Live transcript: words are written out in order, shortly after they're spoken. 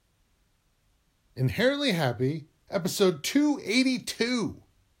Inherently Happy, episode 282,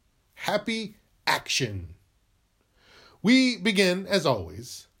 Happy Action. We begin, as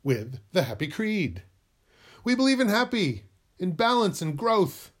always, with the Happy Creed. We believe in happy, in balance and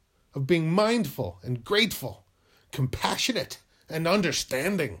growth, of being mindful and grateful, compassionate and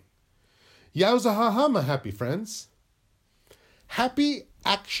understanding. Yowza ha-ha, my happy friends. Happy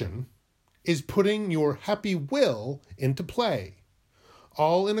action is putting your happy will into play,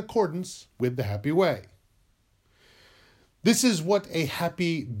 all in accordance with the happy way. This is what a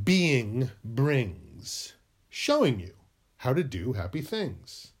happy being brings, showing you how to do happy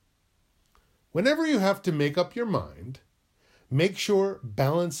things. Whenever you have to make up your mind, make sure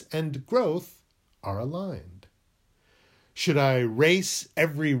balance and growth are aligned. Should I race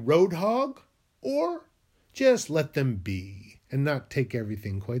every roadhog, or just let them be and not take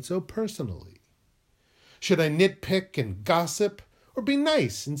everything quite so personally? Should I nitpick and gossip, or be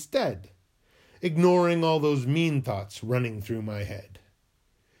nice instead, ignoring all those mean thoughts running through my head?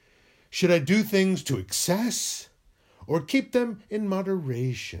 Should I do things to excess, or keep them in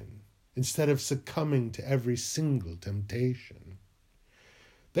moderation instead of succumbing to every single temptation?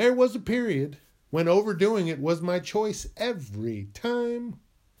 There was a period when overdoing it was my choice every time.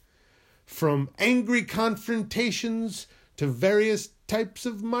 From angry confrontations to various types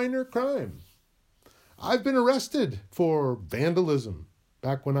of minor crime. I've been arrested for vandalism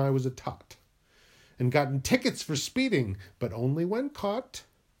back when I was a tot, and gotten tickets for speeding, but only when caught.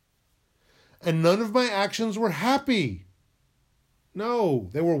 And none of my actions were happy. No,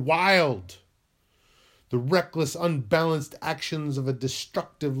 they were wild. The reckless, unbalanced actions of a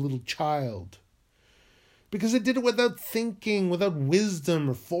destructive little child. Because I did it without thinking, without wisdom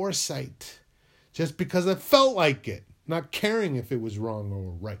or foresight. Just because I felt like it, not caring if it was wrong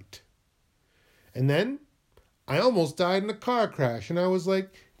or right. And then I almost died in a car crash, and I was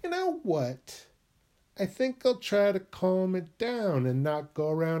like, you know what? I think I'll try to calm it down and not go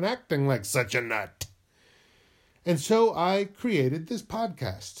around acting like such a nut. And so I created this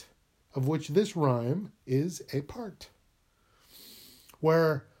podcast, of which this rhyme is a part,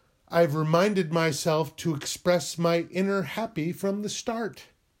 where I've reminded myself to express my inner happy from the start.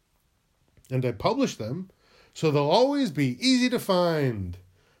 And I publish them so they'll always be easy to find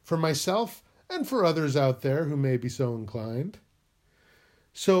for myself and for others out there who may be so inclined.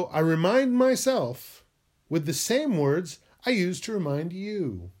 So I remind myself with the same words I use to remind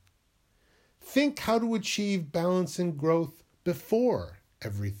you. Think how to achieve balance and growth before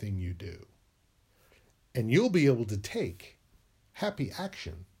everything you do. And you'll be able to take happy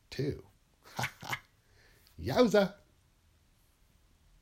action too. Yowza!